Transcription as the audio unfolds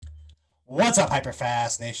What's up,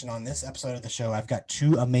 Hyperfast Nation? On this episode of the show, I've got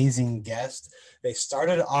two amazing guests. They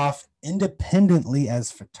started off independently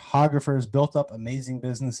as photographers, built up amazing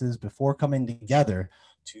businesses before coming together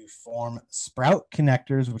to form Sprout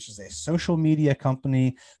Connectors, which is a social media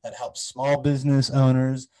company that helps small business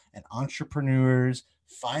owners and entrepreneurs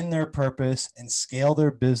find their purpose and scale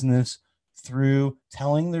their business through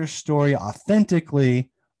telling their story authentically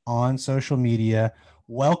on social media.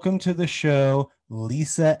 Welcome to the show,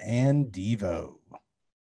 Lisa and Devo.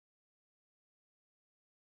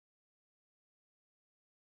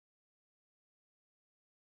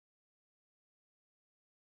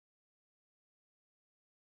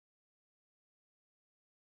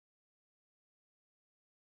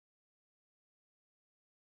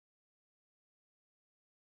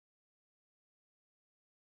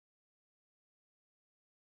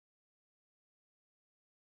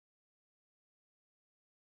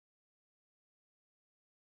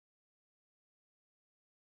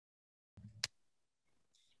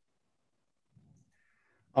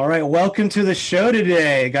 All right, welcome to the show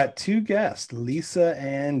today. I got two guests, Lisa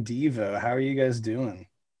and Devo. How are you guys doing?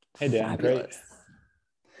 Hey Dan, great.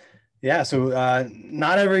 Yeah, so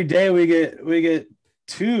not every day we get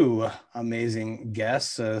two amazing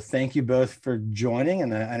guests. So thank you both for joining.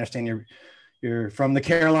 And I understand you're from the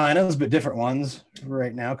Carolinas, but different ones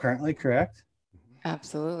right now, currently, correct?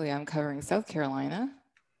 Absolutely. I'm covering South Carolina.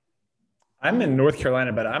 I'm in North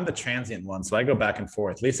Carolina, but I'm the transient one, so I go back and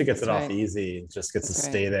forth. Lisa gets it off easy, just gets to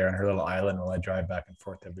stay there on her little island while I drive back and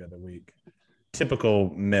forth every other week. Typical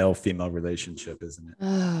male-female relationship, isn't it?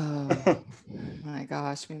 Oh my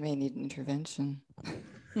gosh, we may need intervention.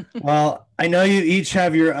 Well, I know you each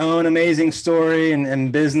have your own amazing story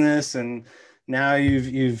and business, and now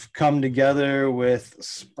you've come together with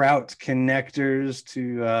Sprout Connectors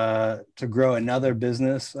to grow another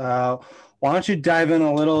business. Why don't you dive in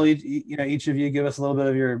a little? Each of you give us a little bit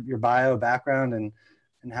of your bio background and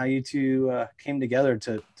how you two came together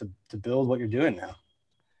to build what you're doing now.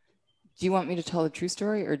 Do you want me to tell the true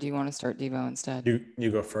story, or do you want to start, Devo, instead? You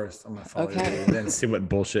go first. I'm gonna follow you and then see what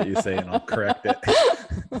bullshit you say, and I'll correct it.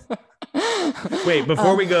 Wait,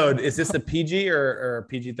 before we go, is this a PG or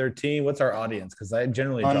PG-13? What's our audience? Because I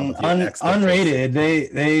generally unrated.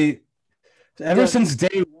 They ever since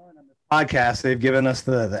day one on the podcast, they've given us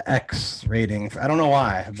the X rating. I don't know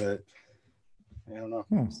why, but I don't know.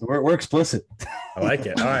 So we're explicit. I like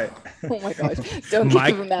it. All right. Oh my gosh! Don't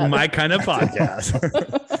give them that. My kind of podcast.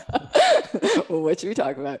 What should we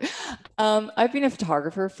talk about? I've been a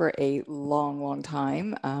photographer for a long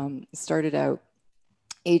time. Started out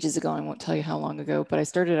ages ago. I won't tell you how long ago, but I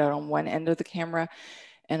started out on one end of the camera,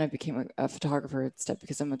 and I became a photographer instead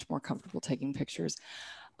because I'm much more comfortable taking pictures.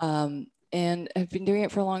 And I've been doing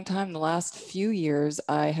it for a long time. The last few years,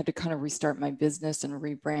 I had to kind of restart my business and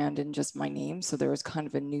rebrand and just my name. So there was kind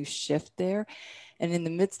of a new shift there. And in the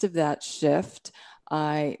midst of that shift,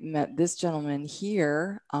 I met this gentleman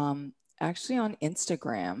here, actually on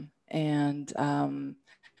Instagram. And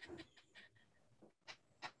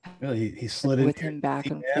really, he slid with him back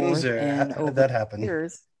and forth. And how did that happen?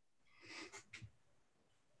 Years,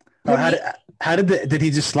 how did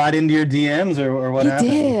he just slide into your DMs or what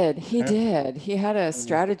happened? He did. He had a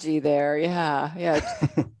strategy there. Yeah.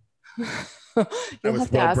 I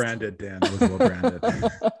was well branded, Dan. I was well branded.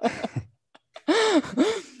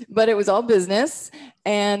 But it was all business.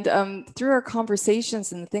 And through our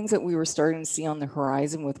conversations and the things that we were starting to see on the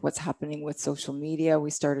horizon with what's happening with social media,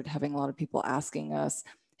 we started having a lot of people asking us,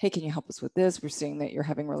 hey, can you help us with this? We're seeing that you're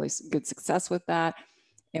having really good success with that.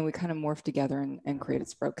 And we kind of morphed together and created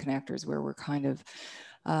Sprout Connectors, where we're kind of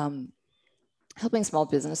helping small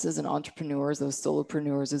businesses and entrepreneurs, those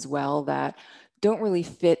solopreneurs as well, that don't really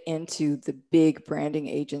fit into the big branding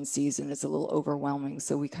agencies, and it's a little overwhelming.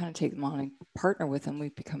 So we kind of take them on and partner with them. We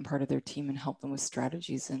become part of their team and help them with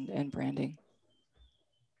strategies and branding.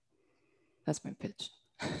 That's my pitch.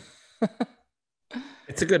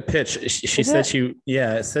 It's a good pitch. She said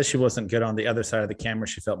it says she wasn't good on the other side of the camera.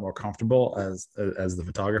 She felt more comfortable as the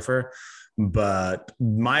photographer. But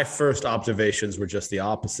my first observations were just the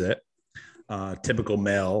opposite. Typical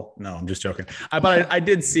male. No, I'm just joking. But I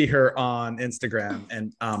did see her on Instagram,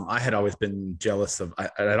 and I had always been jealous of.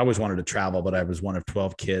 I'd always wanted to travel, but I was one of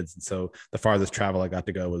 12 kids, and so the farthest travel I got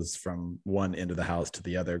to go was from one end of the house to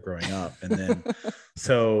the other growing up. And then,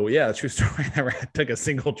 so yeah, true story. I never took a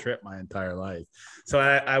single trip my entire life, so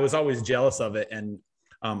I was always jealous of it. And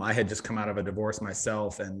I had just come out of a divorce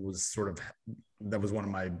myself, and was sort of that was one of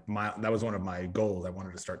my goals. I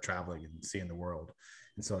wanted to start traveling and seeing the world.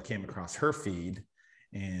 And so I came across her feed,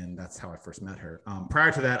 And that's how I first met her.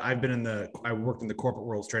 Prior to that, I worked in the corporate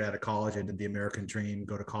world straight out of college. I did the American dream,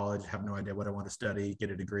 go to college, have no idea what I want to study,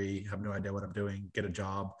 get a degree, have no idea what I'm doing, get a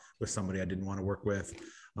job with somebody I didn't want to work with,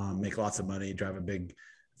 make lots of money, drive a big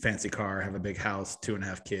fancy car, have a big house,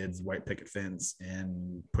 2.5 kids, white picket fence,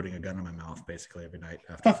 and putting a gun in my mouth basically every night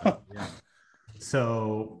after. Yeah.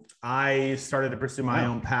 So I started to pursue my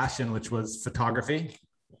own passion, which was photography,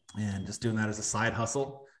 and just doing that as a side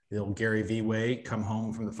hustle. The old Gary V way, come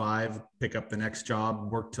home from the 5, pick up the next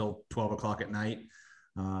job, work till 12 o'clock at night.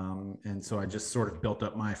 And so I just sort of built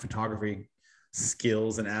up my photography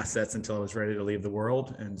skills and assets until I was ready to leave the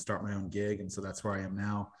world and start my own gig. And so that's where I am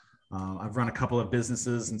now. I've run a couple of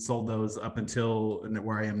businesses and sold those up until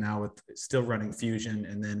where I am now, with still running Fusion.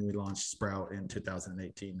 And then we launched Sprout in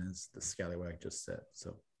 2018, as the Scallywag just said.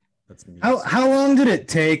 So that's me. How long did it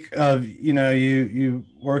take of, you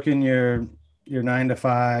working your 9 to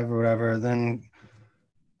 5 or whatever, then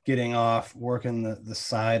getting off, working the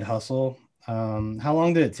side hustle? How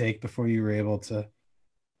long did it take before you were able to,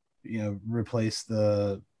 replace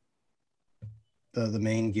the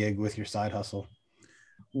main gig with your side hustle?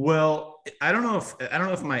 Well, I don't know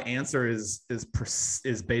if my answer is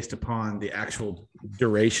based upon the actual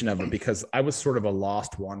duration of it, because I was sort of a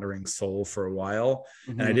lost, wandering soul for a while,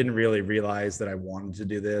 and I didn't really realize that I wanted to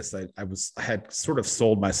do this. I had sort of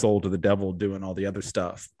sold my soul to the devil doing all the other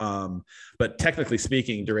stuff. But technically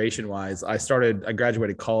speaking, duration wise, I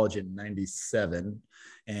graduated college in '97.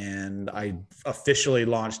 And I officially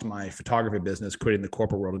launched my photography business, quitting the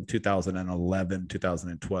corporate world in 2011,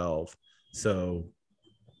 2012. So,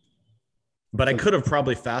 but I could have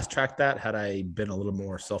probably fast tracked that had I been a little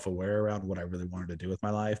more self-aware around what I really wanted to do with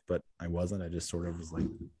my life, but I wasn't. I just sort of was like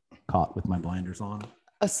caught with my blinders on.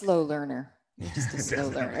 A slow learner. Just a slow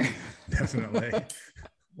learner. Definitely.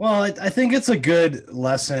 Well, I think it's a good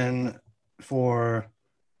lesson for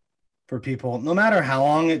people, no matter how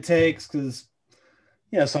long it takes, because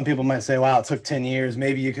some people might say, wow, it took 10 years.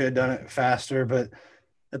 Maybe you could have done it faster. But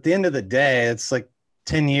at the end of the day, it's like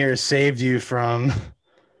 10 years saved you from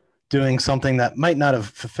doing something that might not have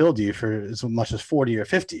fulfilled you for as much as 40 or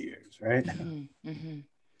 50 years, right?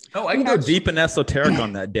 Oh, I can go deep and esoteric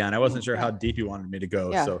on that, Dan. I wasn't sure how deep you wanted me to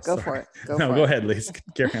go. Yeah, so go for it. Go ahead, Lisa.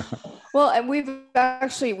 Carry on. Well, and we've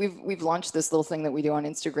launched this little thing that we do on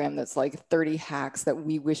Instagram that's like 30 hacks that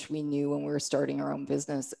we wish we knew when we were starting our own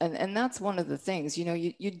business. And that's one of the things,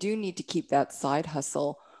 you do need to keep that side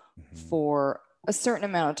hustle for a certain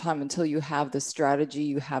amount of time until you have the strategy,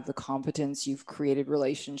 you have the competence, you've created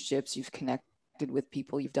relationships, you've connected with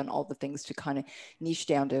people, you've done all the things to kind of niche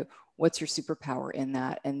down to what's your superpower in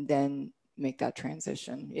that, and then make that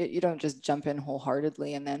transition. You don't just jump in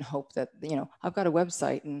wholeheartedly and then hope that, I've got a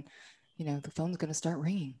website and, the phone's going to start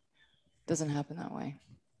ringing. It doesn't happen that way.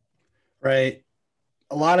 Right.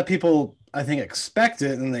 A lot of people, I think, expect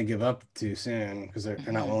it and they give up too soon because they're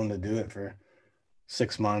not willing to do it for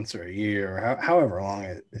 6 months or a year or however long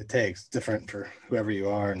it takes. It's different for whoever you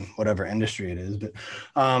are and whatever industry it is. But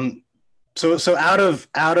so out of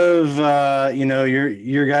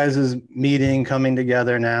your guys' meeting coming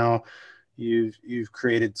together now, you've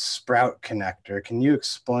created Sprout Connector. Can you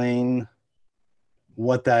explain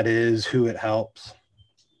what that is, who it helps?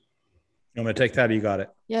 I'm going to take that. You got it.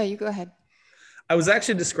 Yeah, you go ahead. I was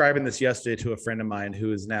actually describing this yesterday to a friend of mine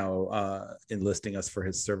who is now enlisting us for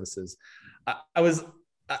his services.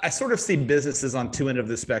 I sort of see businesses on two ends of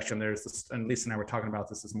the spectrum. There's this, and Lisa and I were talking about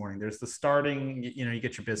this morning. There's the starting, you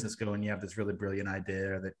get your business going, you have this really brilliant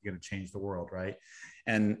idea that you're going to change the world, right?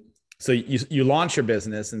 And so you launch your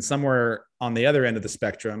business, and somewhere on the other end of the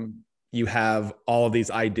spectrum, you have all of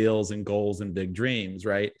these ideals and goals and big dreams,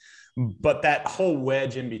 right? But that whole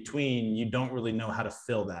wedge in between, you don't really know how to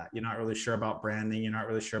fill that. You're not really sure about branding. You're not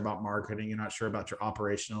really sure about marketing. You're not sure about your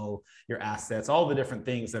operational, your assets, all the different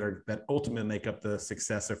things that ultimately make up the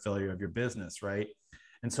success or failure of your business, right?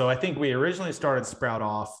 And so I think we originally started Sprout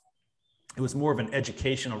off. It was more of an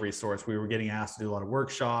educational resource. We were getting asked to do a lot of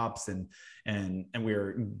workshops and we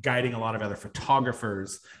were guiding a lot of other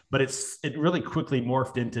photographers, but it really quickly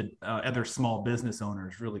morphed into other small business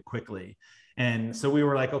owners really quickly. And so we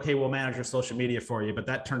were like, okay, we'll manage your social media for you. But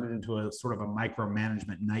that turned it into a sort of a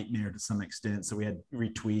micromanagement nightmare to some extent. So we had to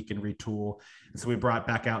retweak and retool. And so we brought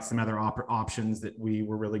back out some other options that we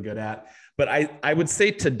were really good at. But I would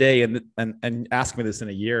say today, and ask me this in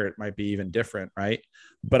a year, it might be even different, right?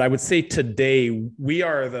 But I would say today, we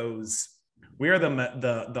are the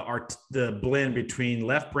blend between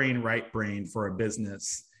left brain, right brain for a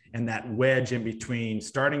business, and that wedge in between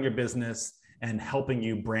starting your business and helping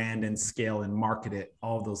you brand and scale and market it,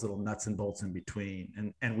 all of those little nuts and bolts in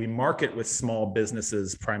between. And we market with small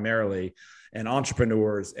businesses primarily, and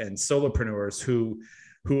entrepreneurs and solopreneurs who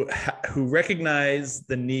recognize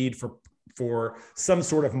the need for some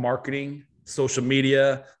sort of marketing, social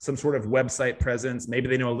media, some sort of website presence. Maybe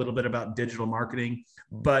they know a little bit about digital marketing,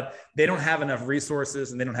 but they don't have enough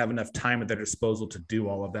resources and they don't have enough time at their disposal to do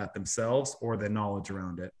all of that themselves or the knowledge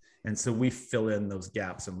around it. And so we fill in those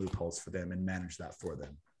gaps and loopholes for them and manage that for them.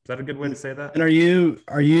 Is that a good way to say that? And are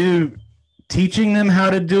you teaching them how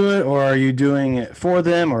to do it, or are you doing it for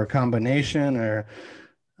them, or a combination, or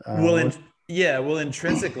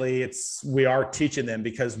intrinsically we are teaching them,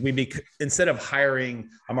 because instead of hiring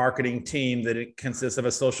a marketing team that it consists of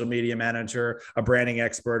a social media manager, a branding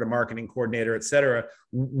expert, a marketing coordinator, et cetera,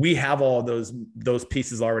 we have all those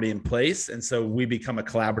pieces already in place. And so we become a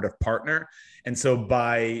collaborative partner. And so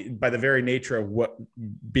by the very nature of what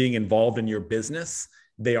being involved in your business,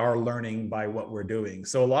 they are learning by what we're doing.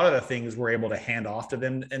 So a lot of the things we're able to hand off to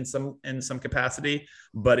them in some capacity,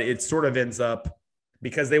 but it sort of ends up,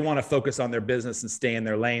 because they want to focus on their business and stay in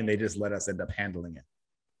their lane, they just let us end up handling it.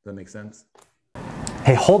 Does that make sense?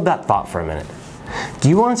 Hey, hold that thought for a minute. Do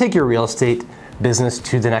you want to take your real estate business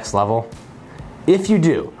to the next level? If you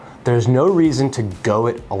do, there's no reason to go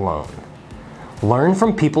it alone. Learn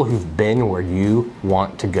from people who've been where you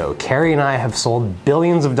want to go. Carrie and I have sold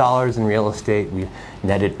billions of dollars in real estate. We've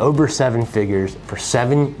netted over 7 figures for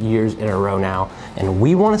 7 years in a row now, and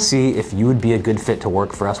we want to see if you would be a good fit to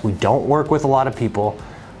work for us. We don't work with a lot of people,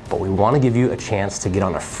 but we want to give you a chance to get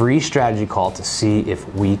on a free strategy call to see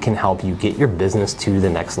if we can help you get your business to the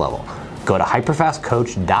next level. Go to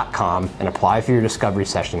hyperfastcoach.com and apply for your discovery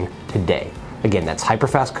session today. Again, that's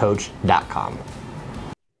hyperfastcoach.com.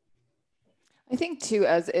 I think too,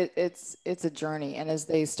 as it's a journey, and as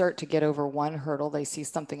they start to get over one hurdle, they see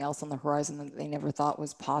something else on the horizon that they never thought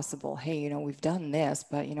was possible. Hey, we've done this,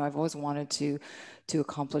 but I've always wanted to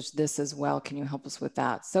accomplish this as well. Can you help us with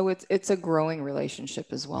that? So it's a growing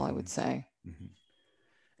relationship as well, I would say. Mm-hmm.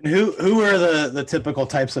 And who are the typical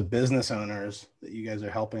types of business owners that you guys are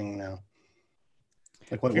helping now?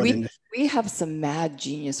 Like what industry? We have some mad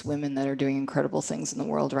genius women that are doing incredible things in the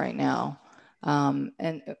world right now.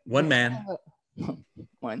 And one man.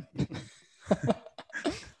 One.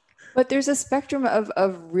 But there's a spectrum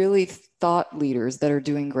of really thought leaders that are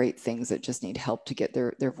doing great things that just need help to get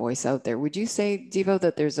their voice out there. Would you say, Devo,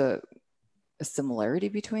 that there's a similarity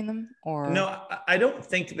between them? Or no, I don't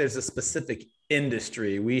think there's a specific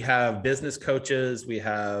industry. We have business coaches, we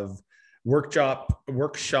have workshop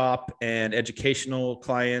and educational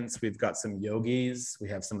clients. We've got some yogis. We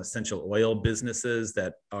have some essential oil businesses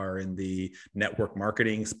that are in the network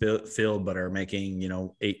marketing field, but are making,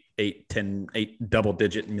 eight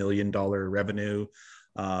double-digit $1 million revenue.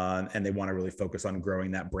 And they want to really focus on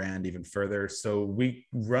growing that brand even further. So we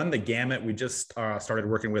run the gamut. We just started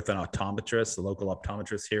working with an optometrist, a local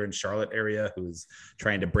optometrist here in Charlotte area, who's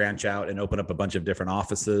trying to branch out and open up a bunch of different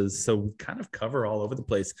offices. So we kind of cover all over the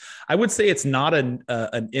place. I would say it's not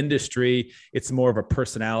an industry. It's more of a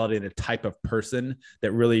personality and a type of person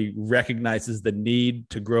that really recognizes the need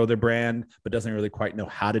to grow their brand, but doesn't really quite know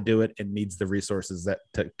how to do it and needs the resources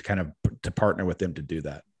to partner with them to do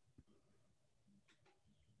that.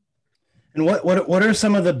 And what are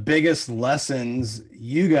some of the biggest lessons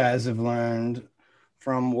you guys have learned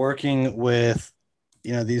from working with,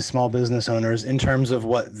 these small business owners in terms of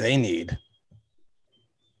what they need?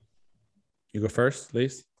 You go first,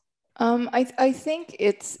 Lise. I think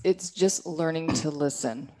it's just learning to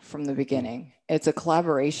listen from the beginning. It's a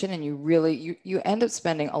collaboration, and you end up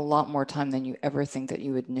spending a lot more time than you ever think that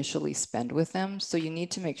you would initially spend with them. So you need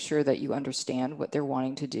to make sure that you understand what they're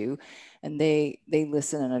wanting to do, and they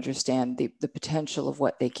listen and understand the potential of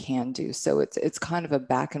what they can do. So it's kind of a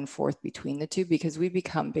back and forth between the two, because we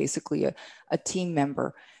become basically a team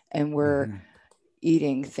member, and we're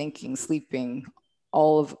eating, thinking, sleeping,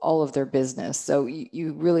 all of their business. So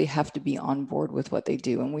you really have to be on board with what they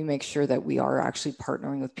do. And we make sure that we are actually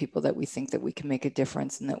partnering with people that we think that we can make a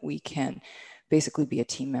difference and that we can basically be a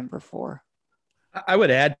team member for. I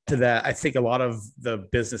would add to that. I think a lot of the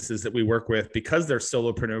businesses that we work with, because they're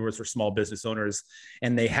solopreneurs or small business owners,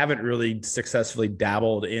 and they haven't really successfully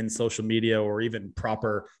dabbled in social media or even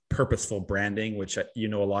proper purposeful branding, which you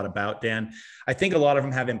know a lot about, Dan. I think a lot of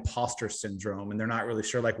them have imposter syndrome, and they're not really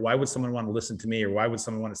sure, like, why would someone want to listen to me? Or why would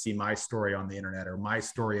someone want to see my story on the internet, or my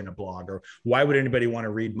story in a blog? Or why would anybody want to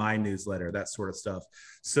read my newsletter? That sort of stuff.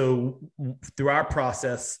 So through our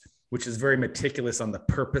process, which is very meticulous on the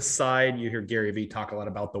purpose side. You hear Gary Vee talk a lot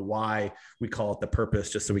about the why. We call it the purpose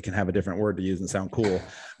just so we can have a different word to use and sound cool.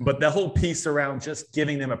 But the whole piece around just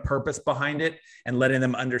giving them a purpose behind it and letting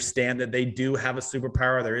them understand that they do have a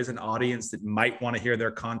superpower. There is an audience that might want to hear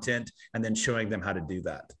their content, and then showing them how to do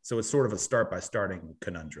that. So it's sort of a start by starting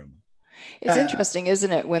conundrum. It's interesting,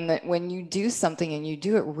 isn't it? When you do something and you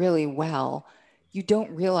do it really well, you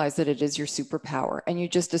don't realize that it is your superpower, and you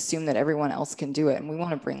just assume that everyone else can do it. And we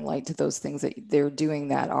want to bring light to those things that they're doing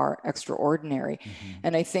that are extraordinary. Mm-hmm.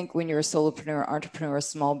 And I think when you're a solopreneur, entrepreneur, a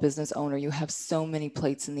small business owner, you have so many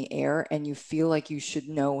plates in the air, and you feel like you should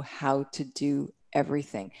know how to do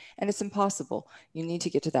everything. And it's impossible. You need to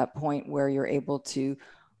get to that point where you're able to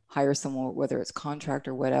hire someone, whether it's contract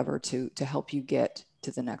or whatever, to help you get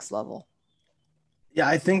to the next level. Yeah,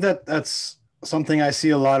 I think that's something I see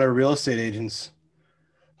a lot of real estate agents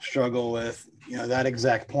struggle with, that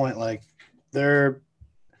exact point. Like they're,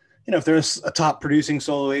 if there's a top producing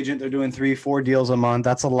solo agent, they're doing 3-4 deals a month.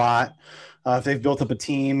 That's a lot. If they've built up a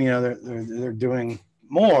team, they're doing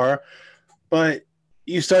more, but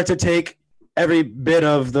you start to take every bit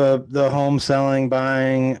of the home selling,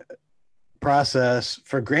 buying process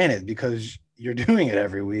for granted because you're doing it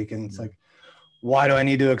every week. And it's like, why do I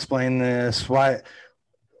need to explain this? Why,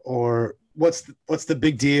 or what's the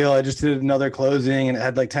big deal? I just did another closing and it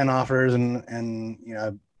had like 10 offers and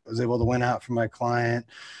I was able to win out for my client.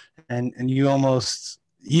 And you almost,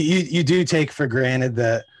 you do take for granted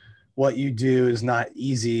that what you do is not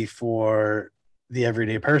easy for the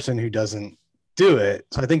everyday person who doesn't do it.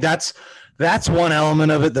 So I think that's one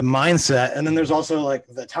element of it, the mindset. And then there's also like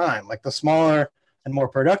the time, like the smaller and more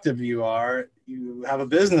productive you are, you have a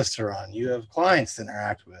business to run, you have clients to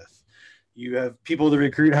interact with, you have people to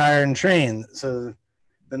recruit, hire, and train. So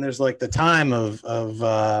then there's like the time of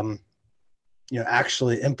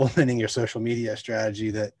actually implementing your social media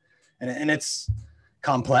strategy and it's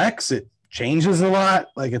complex. It changes a lot.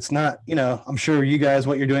 Like it's not, I'm sure you guys,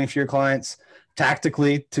 what you're doing for your clients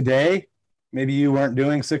tactically today, maybe you weren't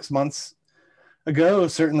doing 6 months ago,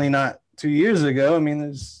 certainly not 2 years ago. I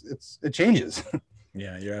mean, it changes.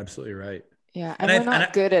 Yeah, you're absolutely right. Yeah. And we're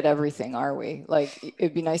not good at everything, are we? Like,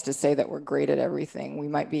 it'd be nice to say that we're great at everything. We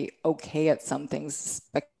might be okay at some things,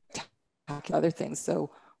 spectacular other things.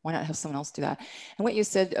 So why not have someone else do that? And what you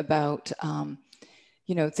said about,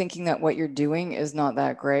 thinking that what you're doing is not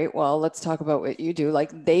that great. Well, let's talk about what you do.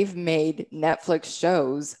 Like, they've made Netflix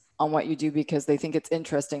shows on what you do because they think it's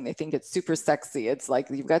interesting. They think it's super sexy. It's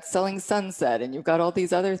like you've got Selling Sunset and you've got all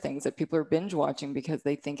these other things that people are binge watching because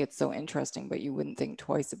they think it's so interesting, but you wouldn't think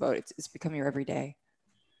twice about it. It's become your everyday.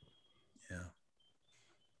 Yeah.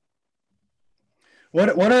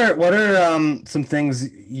 What are some things,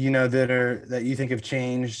 that you think have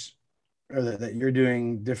changed or that you're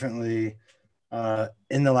doing differently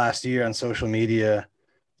in the last year on social media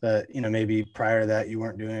that, maybe prior to that you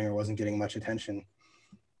weren't doing or wasn't getting much attention?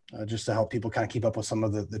 Just to help people kind of keep up with some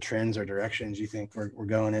of the trends or directions you think we're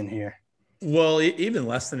going in here? Well, even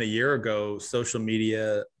less than a year ago, social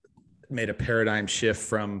media made a paradigm shift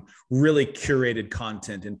from really curated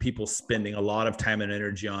content and people spending a lot of time and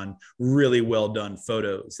energy on really well done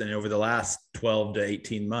photos. And over the last 12 to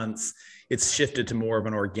 18 months, it's shifted to more of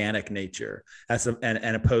an organic nature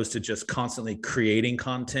and opposed to just constantly creating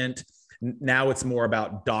content. Now it's more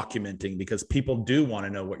about documenting because people do want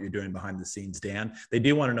to know what you're doing behind the scenes, Dan. They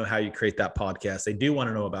do want to know how you create that podcast. They do want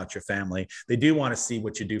to know about your family. They do want to see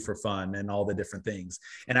what you do for fun and all the different things.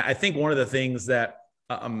 And I think one of the things that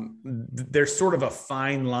there's sort of a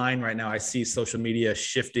fine line right now. I see social media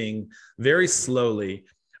shifting very slowly,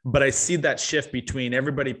 but I see that shift between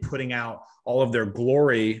everybody putting out all of their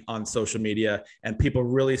glory on social media and people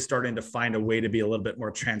really starting to find a way to be a little bit more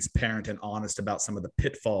transparent and honest about some of the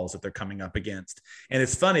pitfalls that they're coming up against. And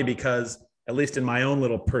it's funny because, at least in my own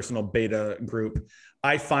little personal beta group,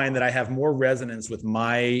 I find that I have more resonance with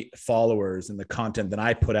my followers and the content that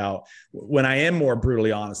I put out when I am more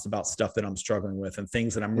brutally honest about stuff that I'm struggling with and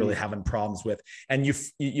things that I'm really having problems with. And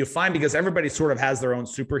you find, because everybody sort of has their own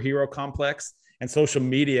superhero complex, and social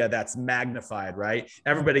media, that's magnified, right?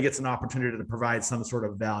 Everybody gets an opportunity to provide some sort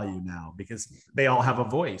of value now because they all have a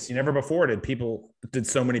voice. Never before did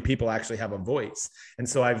so many people actually have a voice. And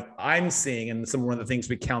so I'm seeing, and one of the things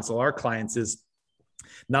we counsel our clients is,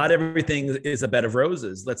 not everything is a bed of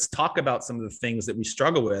roses. Let's talk about some of the things that we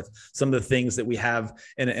struggle with, some of the things that we have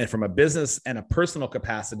and from a business and a personal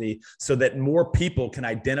capacity, so that more people can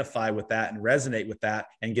identify with that and resonate with that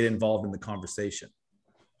and get involved in the conversation.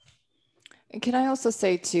 And can I also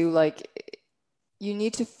say too, like, you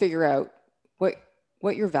need to figure out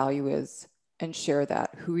what your value is and share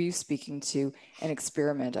that. Who are you speaking to, and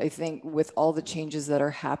experiment. I think with all the changes that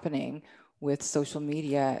are happening with social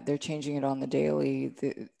media, they're changing it on the daily.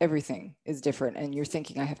 Everything is different. And you're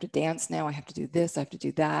thinking, I have to dance now, I have to do this, I have to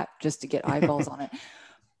do that just to get eyeballs on it.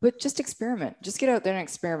 But just experiment, just get out there and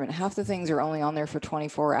experiment. Half the things are only on there for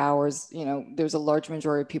 24 hours. You know, there's a large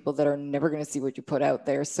majority of people that are never going to see what you put out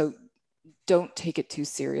there. So don't take it too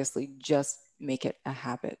seriously. Just make it a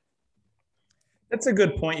habit. That's a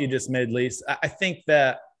good point you just made, Lisa. I think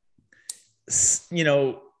that, you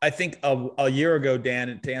know, I think a year ago,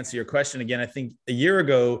 Dan, to answer your question again, I think a year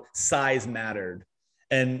ago, size mattered.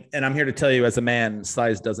 And I'm here to tell you as a man,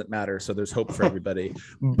 size doesn't matter. So there's hope for everybody,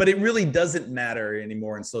 but it really doesn't matter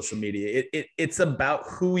anymore in social media. It's about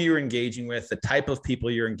who you're engaging with, the type of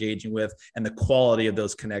people you're engaging with, and the quality of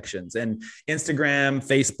those connections. And Instagram,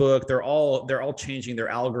 Facebook, they're all changing their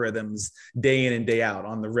algorithms day in and day out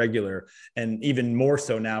on the regular, and even more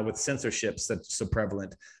so now with censorships that's so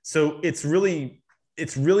prevalent. So it's really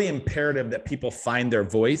imperative that people find their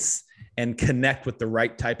voice and connect with the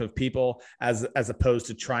right type of people, as opposed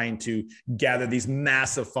to trying to gather these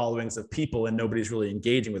massive followings of people and nobody's really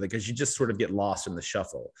engaging with it, because you just sort of get lost in the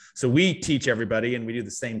shuffle. So we teach everybody, and we do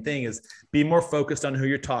the same thing, is be more focused on who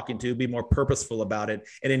you're talking to, be more purposeful about it,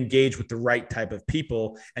 and engage with the right type of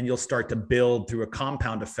people. And you'll start to build, through a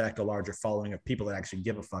compound effect, a larger following of people that actually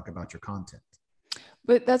give a fuck about your content.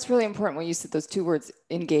 But that's really important when you said those two words,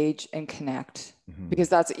 engage and connect,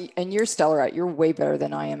 because and you're stellar at, you're way better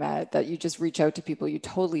than I am at it, that you just reach out to people. You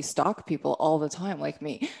totally stalk people all the time like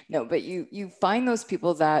me. No, but you find those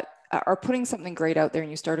people that are putting something great out there, and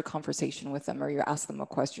you start a conversation with them, or you ask them a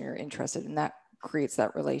question you're interested in, that creates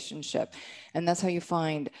that relationship. And that's how you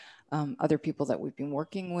find other people that we've been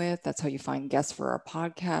working with. That's how you find guests for our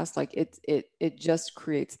podcast. Like it just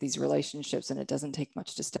creates these relationships, and it doesn't take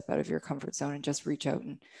much to step out of your comfort zone and just reach out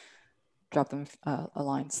and drop them a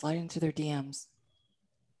line, slide into their DMs.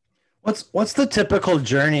 What's the typical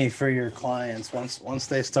journey for your clients once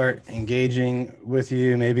they start engaging with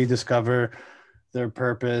you, maybe discover their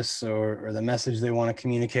purpose or the message they want to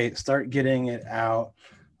communicate, start getting it out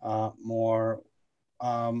more?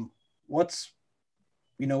 What's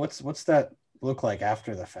that look like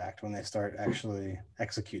after the fact when they start actually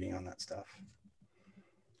executing on that stuff?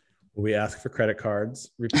 We ask for credit cards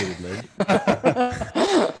repeatedly.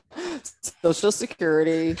 Social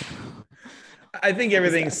Security. I think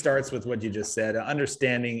everything starts with what you just said.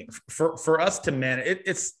 Understanding for us to manage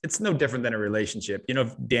it's no different than a relationship. You know,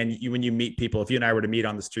 Dan, when you meet people, if you and I were to meet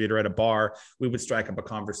on the street or at a bar, we would strike up a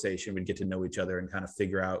conversation. We'd get to know each other and kind of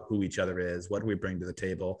figure out who each other is. What do we bring to the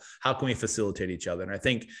table? How can we facilitate each other? And I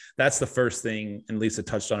think that's the first thing. And Lisa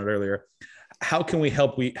touched on it earlier. How can we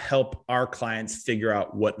help our clients figure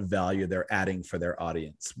out what value they're adding for their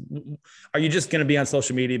audience? Are you just going to be on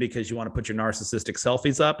social media because you want to put your narcissistic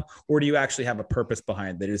selfies up? Or do you actually have a purpose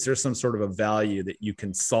behind it? Is there some sort of a value that you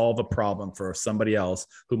can solve a problem for somebody else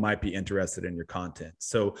who might be interested in your content?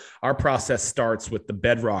 So our process starts with the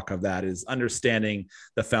bedrock of that, is understanding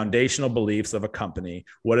the foundational beliefs of a company.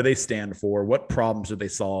 What do they stand for? What problems do they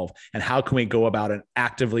solve? And how can we go about and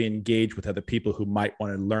actively engage with other people who might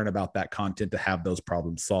want to learn about that content to have those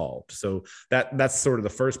problems solved? So that's sort of the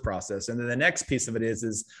first process. And then the next piece of it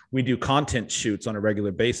is we do content shoots on a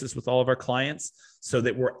regular basis with all of our clients, so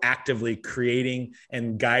that we're actively creating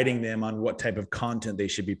and guiding them on what type of content they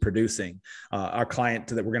should be producing. Our client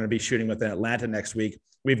that we're going to be shooting with in Atlanta next week,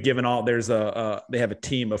 we've given they have a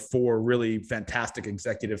team of 4 really fantastic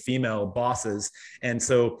executive female bosses. And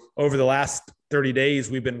so over the last 30 days,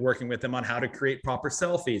 we've been working with them on how to create proper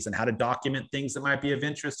selfies and how to document things that might be of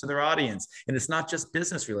interest to their audience. And it's not just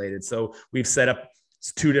business related. So we've set up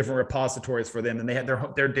 2 different repositories for them, and they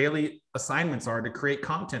have their daily assignments are to create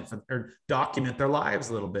content or document their lives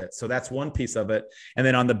a little bit. So that's one piece of it. And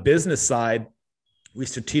then on the business side, we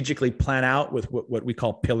strategically plan out with what we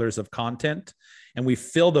call pillars of content. And we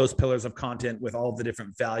fill those pillars of content with all the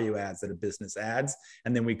different value adds that a business adds.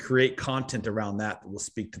 And then we create content around that will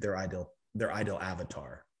speak to their ideal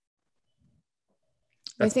avatar.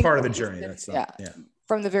 That's part of the journey. Yeah.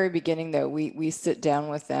 From the very beginning, though, we sit down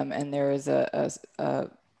with them, and there is a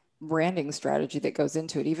branding strategy that goes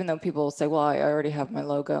into it. Even though people say, well, I already have my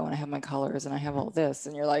logo and I have my colors and I have all this.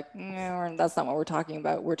 And you're like, no, that's not what we're talking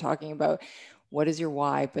about. We're talking about what is your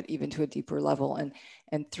why, but even to a deeper level.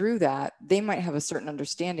 And through that, they might have a certain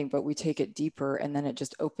understanding, but we take it deeper, and then it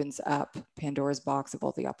just opens up Pandora's box of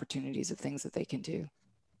all the opportunities of things that they can do.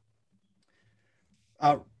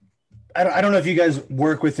 I don't know if you guys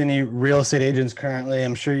work with any real estate agents currently.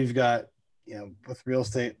 I'm sure you've got, with real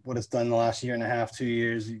estate, what it's done the last year and a half, 2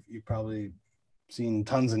 years, you've probably seen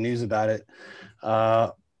tons of news about it.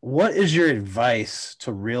 what is your advice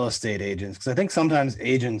to real estate agents? Because I think sometimes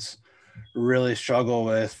agents really struggle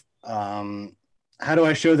with how do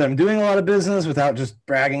I show that I'm doing a lot of business without just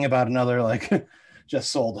bragging about another like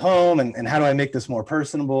just sold home, and how do I make this more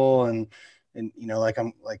personable and you know, like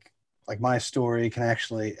I'm like my story can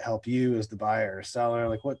actually help you as the buyer or seller.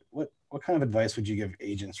 Like what kind of advice would you give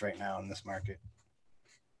agents right now in this market?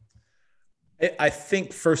 I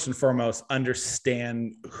think first and foremost,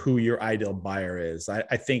 understand who your ideal buyer is.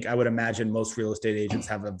 I think I would imagine most real estate agents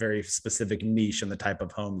have a very specific niche in the type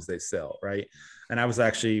of homes they sell, right? And I was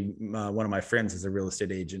actually, one of my friends is a real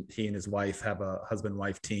estate agent. He and his wife have a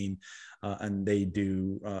husband-wife team, and they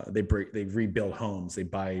rebuild homes. They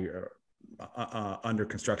buy under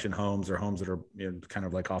construction homes or homes that are, you know, kind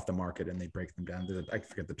of like off the market, and they break them down. I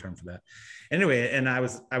forget the term for that. Anyway, and I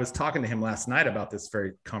was talking to him last night about this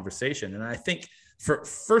very conversation, and I think for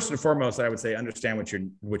first and foremost, I would say understand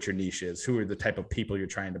what your niche is. Who are the type of people you're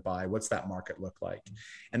trying to buy? What's that market look like?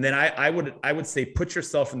 And then I would say put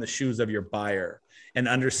yourself in the shoes of your buyer and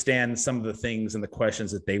understand some of the things and the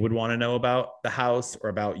questions that they would want to know about the house or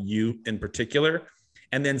about you in particular.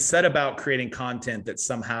 And then set about creating content that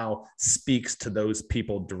somehow speaks to those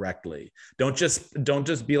people directly. Don't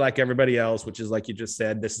just be like everybody else, which is like you just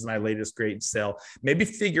said, this is my latest great sale. Maybe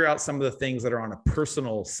figure out some of the things that are on a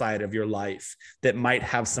personal side of your life that might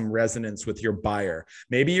have some resonance with your buyer.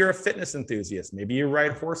 Maybe you're a fitness enthusiast. Maybe you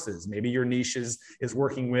ride horses. Maybe your niche is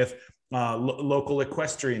working with local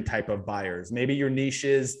equestrian type of buyers. Maybe your niche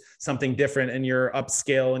is something different and you're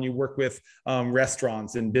upscale and you work with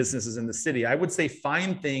restaurants and businesses in the city. I would say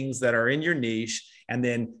find things that are in your niche and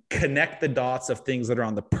then connect the dots of things that are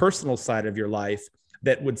on the personal side of your life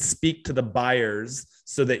that would speak to the buyers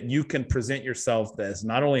so that you can present yourself as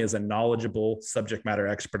not only as a knowledgeable subject matter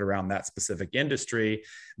expert around that specific industry,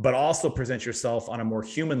 but also present yourself on a more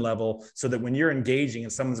human level so that when you're engaging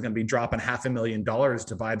and someone's going to be dropping $500,000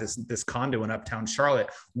 to buy this condo in Uptown Charlotte,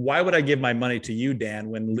 why would I give my money to you, Dan,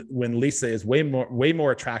 when Lisa is way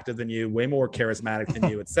more attractive than you, way more charismatic than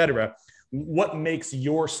you, et cetera? What makes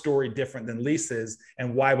your story different than Lisa's,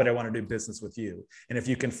 and why would I want to do business with you? And if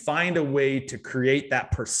you can find a way to create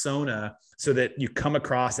that persona so that you come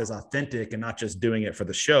across as authentic and not just doing it for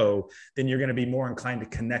the show, then you're going to be more inclined to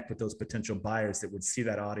connect with those potential buyers that would see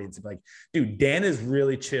that audience and be like, dude, Dan is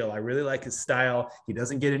really chill. I really like his style. He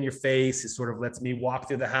doesn't get in your face. He sort of lets me walk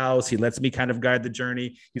through the house. He lets me kind of guide the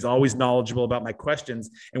journey. He's always knowledgeable about my questions.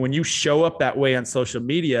 And when you show up that way on social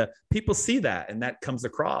media, people see that and that comes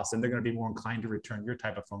across, and they're going to be more inclined to return your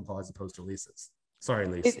type of phone call as opposed to Lisa's. Sorry,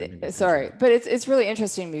 Lisa. Sorry, but it's really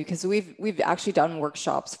interesting to me because we've actually done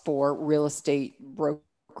workshops for real estate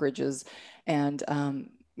brokerages, and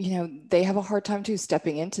you know, they have a hard time too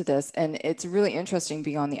stepping into this, and it's really interesting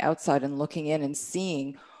being on the outside and looking in and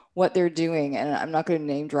seeing what they're doing. And I'm not going to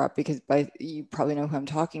name drop because you probably know who I'm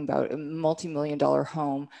talking about, a multi-million-dollar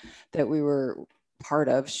home that we were part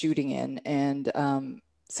of shooting in, and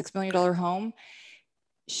 $6 million home.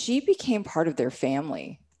 She became part of their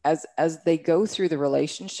family as they go through the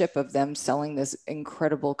relationship of them selling this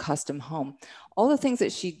incredible custom home, all the things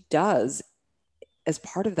that she does as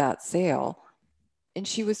part of that sale. And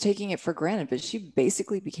she was taking it for granted, but she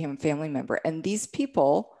basically became a family member. And these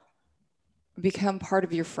people become part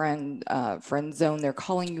of your friend zone. They're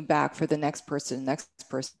calling you back for the next person.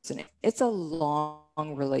 It's a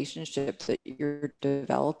long relationship that you're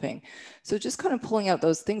developing. So just kind of pulling out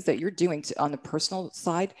those things that you're doing on the personal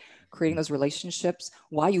side, creating those relationships,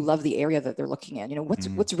 why you love the area that they're looking at. You know,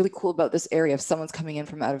 what's really cool about this area if someone's coming in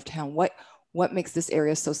from out of town? What makes this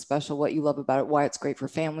area so special? What you love about it? Why it's great for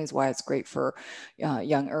families? Why it's great for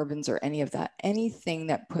young urbans or any of that? Anything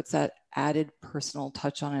that puts that added personal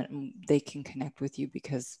touch on it, and they can connect with you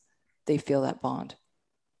because they feel that bond.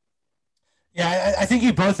 Yeah, I think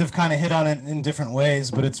you both have kind of hit on it in different ways,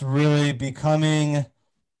 but it's really becoming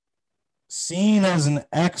seen as an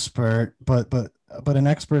expert, but an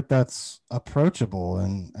expert that's approachable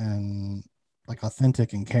and like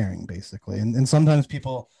authentic and caring, basically. And sometimes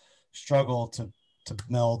people struggle to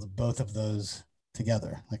meld both of those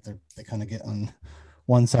together. Like they kind of get on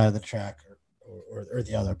one side of the track or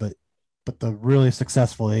the other, but the really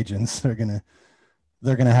successful agents they're gonna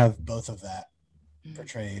have both of that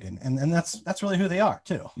portrayed, and that's really who they are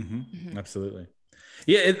too. Mm-hmm. Absolutely.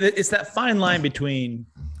 Yeah, it's that fine line between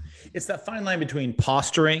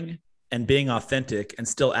posturing and being authentic and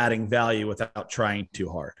still adding value without trying too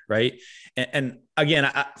hard, right? And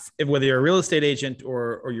again, whether you're a real estate agent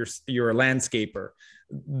or you're a landscaper,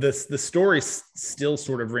 the story still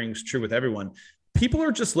sort of rings true with everyone. people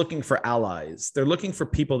are just looking for allies. They're looking for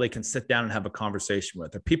people they can sit down and have a conversation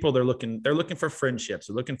with, or people they're looking for friendships.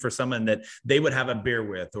 They're looking for someone that they would have a beer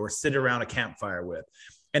with or sit around a campfire with.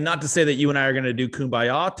 And not to say that you and I are going to do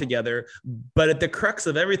kumbaya together, but at the crux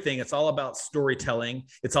of everything, it's all about storytelling.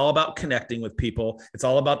 It's all about connecting with people. It's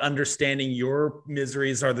all about understanding your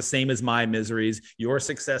miseries are the same as my miseries. Your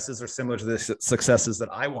successes are similar to the successes that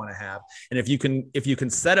I want to have. And if you can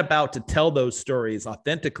set about to tell those stories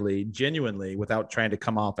authentically, genuinely, without trying to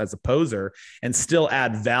come off as a poser and still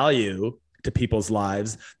add value to people's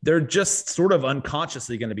lives, they're just sort of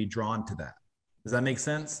unconsciously going to be drawn to that. Does that make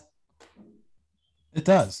sense? It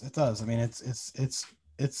does. It does. I mean, it's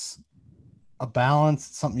a balance.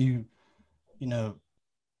 It's something you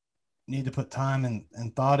need to put time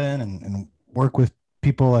and thought in and work with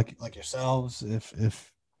people like yourselves.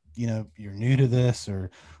 If you're new to this or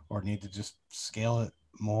need to just scale it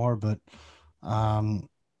more, but I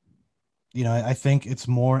think it's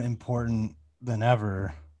more important than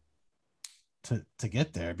ever to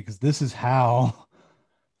get there, because this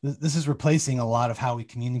is replacing a lot of how we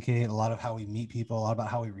communicate, a lot of how we meet people, a lot about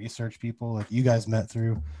how we research people. Like you guys met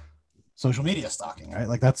through social media stalking, right?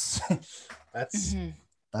 Like that's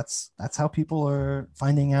how people are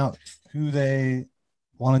finding out who they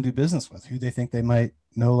want to do business with, who they think they might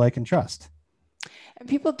know, like, and trust. And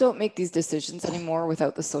people don't make these decisions anymore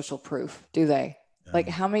without the social proof, do they? Like,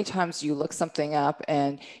 how many times do you look something up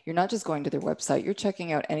and you're not just going to their website, you're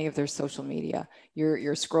checking out any of their social media.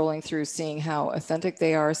 You're scrolling through, seeing how authentic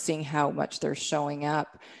they are, seeing how much they're showing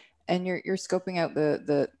up, and you're scoping out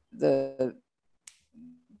the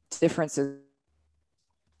differences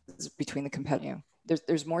between the competitor.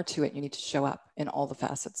 There's more to it. You need to show up in all the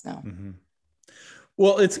facets now. Mm-hmm.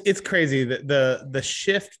 Well, it's crazy that the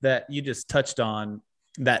shift that you just touched on,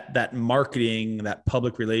 that marketing, that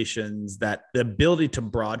public relations, that the ability to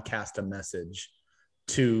broadcast a message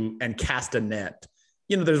and cast a net.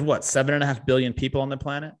 There's 7.5 billion people on the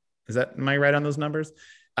planet. Am I right on those numbers?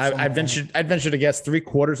 I'd venture to guess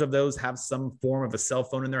 3/4 of those have some form of a cell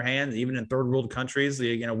phone in their hands, even in third world countries.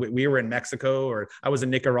 We were in Mexico, or I was in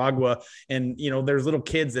Nicaragua, and there's little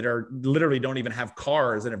kids that are literally don't even have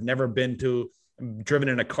cars and have never driven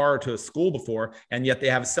in a car to a school before, and yet they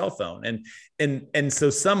have a cell phone. And so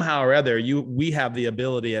somehow or other, we have the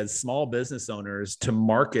ability as small business owners to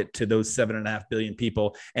market to those 7.5 billion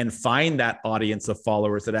people and find that audience of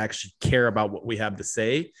followers that actually care about what we have to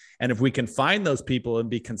say. And if we can find those people and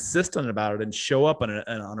be consistent about it and show up on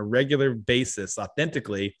a regular basis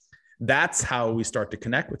authentically, that's how we start to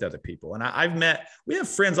connect with other people. And we have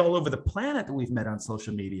friends all over the planet that we've met on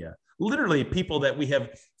social media, literally people that we have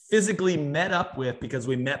physically met up with because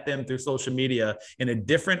we met them through social media in a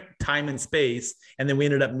different time and space. And then we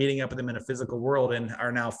ended up meeting up with them in a physical world and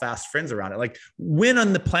are now fast friends around it. Like, when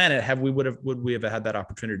on the planet would we have had that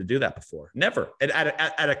opportunity to do that before? Never.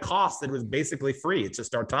 At a cost that was basically free. It's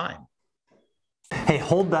just our time. Hey,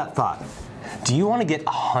 hold that thought. Do you want to get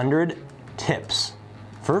 100 tips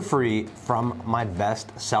for free from my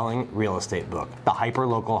best-selling real estate book, The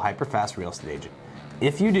Hyperlocal Hyperfast Real Estate Agent?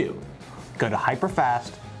 If you do, go to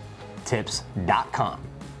hyperfasttips.com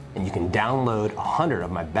and you can download 100 of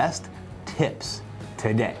my best tips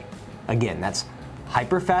today. Again, that's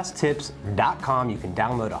hyperfasttips.com. You can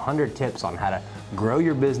download 100 tips on how to grow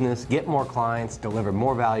your business, get more clients, deliver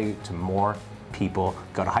more value to more people.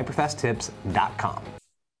 Go to hyperfasttips.com.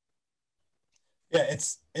 Yeah,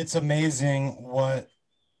 it's amazing what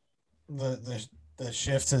the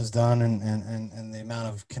shift has done and the amount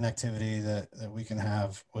of connectivity that we can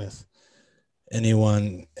have with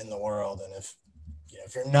anyone in the world. And if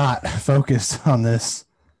you're not focused on this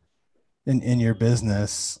in your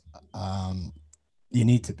business, you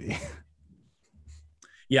need to be.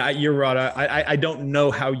 Yeah, you're right. I don't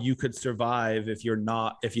know how you could survive if you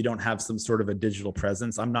don't have some sort of a digital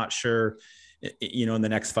presence. I'm not sure, in the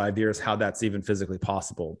next 5 years, how that's even physically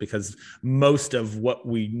possible, because most of what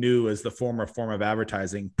we knew as the former form of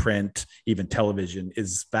advertising, print, even television,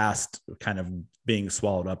 is fast kind of being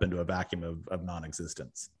swallowed up into a vacuum of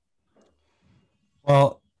non-existence.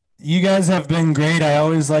 Well, you guys have been great. I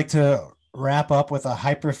always like to wrap up with a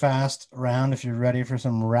hyper fast round. If you're ready for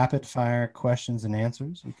some rapid fire questions and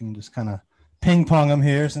answers, we can just kind of ping pong them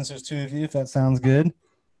here since there's two of you, if that sounds good.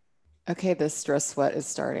 Okay, the stress sweat is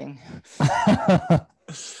starting. All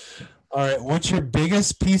right. What's your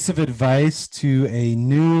biggest piece of advice to a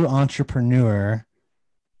new entrepreneur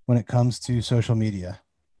when it comes to social media?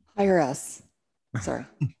 Hire us. Sorry.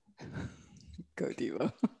 Go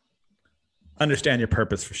Devo. Understand your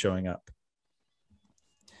purpose for showing up.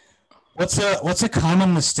 What's a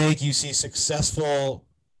common mistake you see successful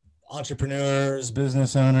entrepreneurs,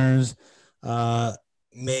 business owners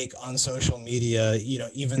make on social media,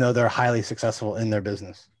 even though they're highly successful in their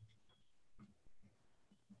business?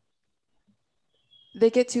 They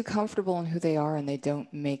get too comfortable in who they are and they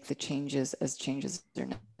don't make the changes as changes are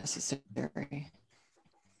necessary.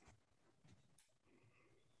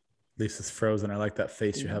 Lisa's frozen. I like that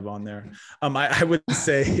face you have on there. I would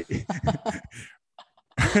say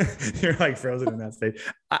you're like frozen in that state.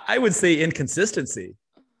 I would say inconsistency,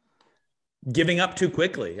 giving up too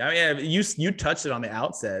quickly. I mean, you touched it on the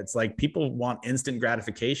outset. It's like people want instant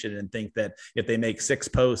gratification and think that if they make 6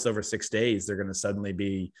 posts over 6 days, they're going to suddenly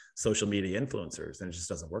be social media influencers, and it just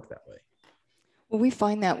doesn't work that way. Well, we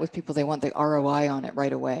find that with people, they want the ROI on it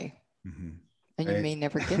right away. Mm-hmm. And you may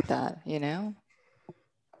never get that,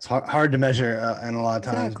 It's hard to measure in a lot of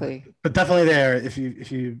times, exactly. but definitely there if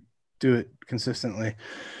you do it consistently.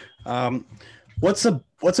 What's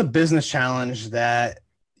a business challenge that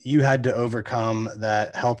you had to overcome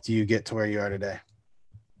that helped you get to where you are today?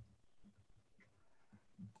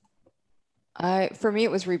 For me, it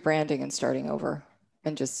was rebranding and starting over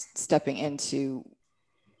and just stepping into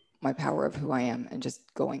my power of who I am and just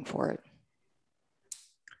going for it.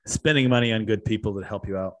 Spending money on good people that help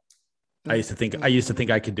you out. I used to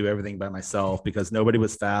think I could do everything by myself because nobody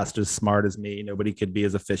was fast, as smart as me. Nobody could be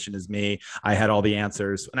as efficient as me. I had all the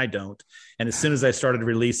answers, and I don't. And as soon as I started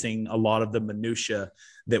releasing a lot of the minutia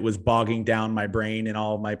that was bogging down my brain and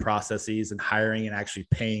all of my processes and hiring and actually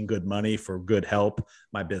paying good money for good help,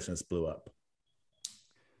 my business blew up.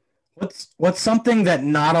 What's something that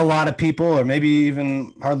not a lot of people, or maybe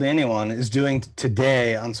even hardly anyone, is doing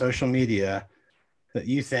today on social media that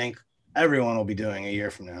you think everyone will be doing a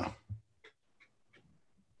year from now?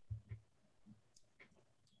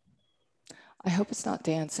 I hope it's not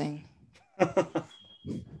dancing.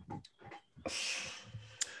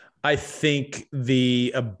 I think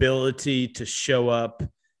the ability to show up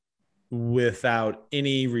without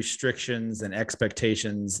any restrictions and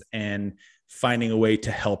expectations and finding a way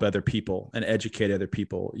to help other people and educate other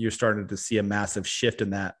people. You're starting to see a massive shift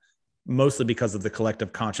in that, mostly because of the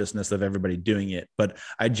collective consciousness of everybody doing it. But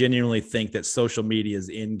I genuinely think that social media's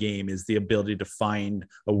end game is the ability to find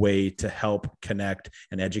a way to help connect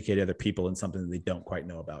and educate other people in something that they don't quite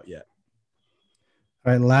know about yet.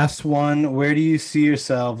 All right, last one. Where do you see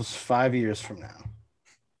yourselves 5 years from now?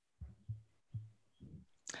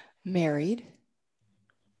 Married.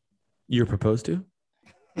 You're proposed to?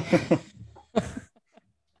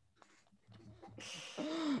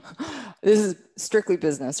 This is strictly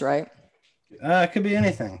business, right? It could be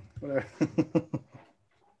anything. Whatever.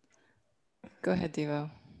 Go ahead,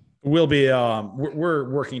 Devo. We'll be we're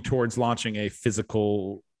working towards launching a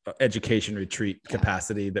physical education retreat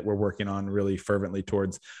capacity that we're working on really fervently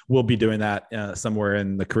towards. We'll be doing that somewhere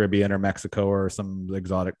in the Caribbean or Mexico or some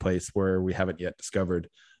exotic place where we haven't yet discovered.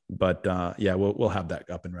 But we'll have that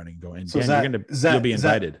up and running going. So you'll be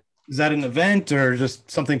invited. Is that an event or just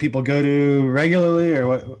something people go to regularly, or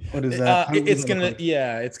what is that? It's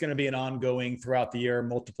gonna be an ongoing throughout the year,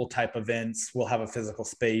 multiple type events. We'll have a physical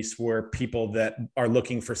space where people that are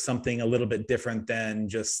looking for something a little bit different than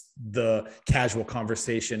just the casual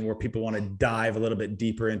conversation, where people want to dive a little bit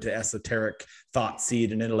deeper into esoteric thought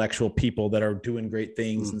seed and intellectual people that are doing great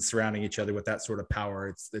things and surrounding each other with that sort of power.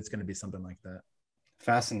 It's going to be something like that.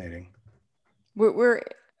 Fascinating. We're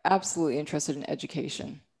absolutely interested in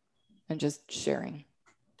education and just sharing.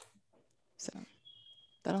 So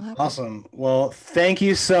that'll happen. Awesome. Well, thank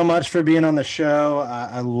you so much for being on the show.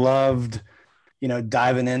 I loved,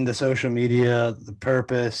 diving into social media, the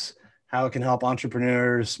purpose, how it can help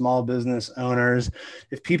entrepreneurs, small business owners.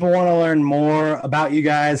 If people want to learn more about you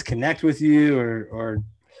guys, connect with you,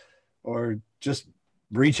 or just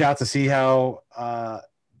reach out to see how,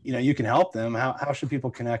 you can help them, how should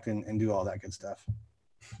people connect and do all that good stuff?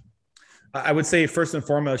 I would say first and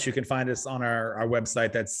foremost, you can find us on our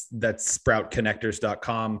website. That's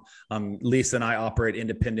sproutconnectors.com. Lisa and I operate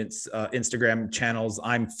independent Instagram channels.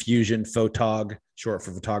 I'm Fusion Photog, short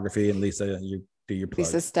for photography. And Lisa, you do your plug.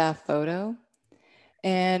 Lisa Staff Photo.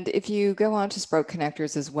 And if you go on to Sprout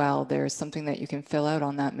Connectors as well, there's something that you can fill out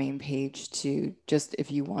on that main page to just, if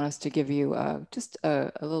you want us to give you just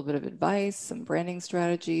a little bit of advice, some branding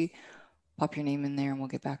strategy, pop your name in there and we'll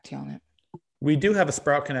get back to you on it. We do have a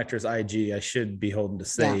Sprout Connectors IG, I should be holding to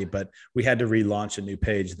say, but we had to relaunch a new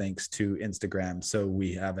page thanks to Instagram. So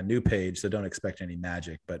we have a new page, so don't expect any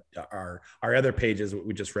magic, but our other pages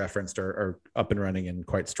we just referenced are up and running and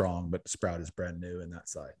quite strong, but Sprout is brand new in that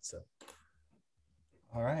side. So.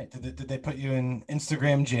 All right. Did they put you in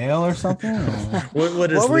Instagram jail or something?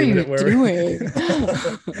 What were you doing?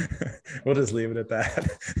 We'll just leave it at that.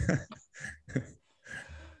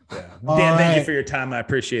 Yeah. Dan, thank you for your time. I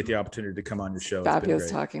appreciate the opportunity to come on your show. Fabulous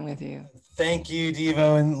talking with you. Thank you,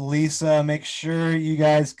 Devo and Lisa. Make sure you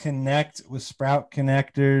guys connect with Sprout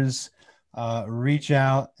Connectors. Reach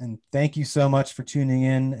out, and thank you so much for tuning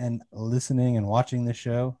in and listening and watching the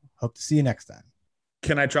show. Hope to see you next time.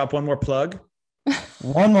 Can I drop one more plug?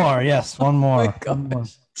 One more. Yes, one more. One more.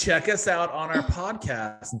 Check us out on our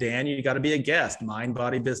podcast. Dan, you got to be a guest. Mind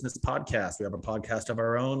Body Business Podcast. We have a podcast of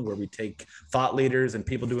our own where we take thought leaders and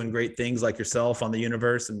people doing great things like yourself on the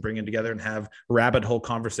universe and bring it together and have rabbit hole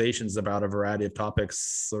conversations about a variety of topics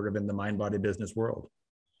sort of in the mind body business world.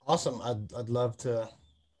 Awesome. I'd love to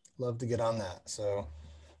get on that. So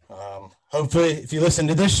hopefully if you listen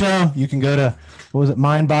to this show, you can go to, what was it?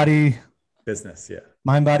 Mind Body Business. Yeah.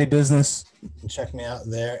 Mind Body Business. And check me out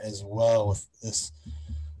there as well with this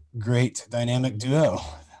great dynamic duo.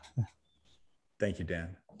 Thank you,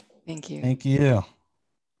 Dan. Thank you. Thank you.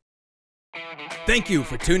 Thank you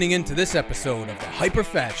for tuning in to this episode of the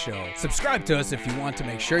Hyperfast Show. Subscribe to us if you want to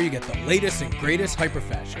make sure you get the latest and greatest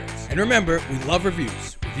Hyperfast shows. And remember, we love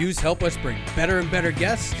reviews. Reviews help us bring better and better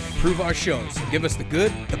guests and improve our shows. So give us the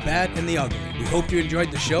good, the bad, and the ugly. We hope you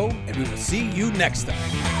enjoyed the show, and we will see you next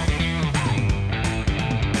time.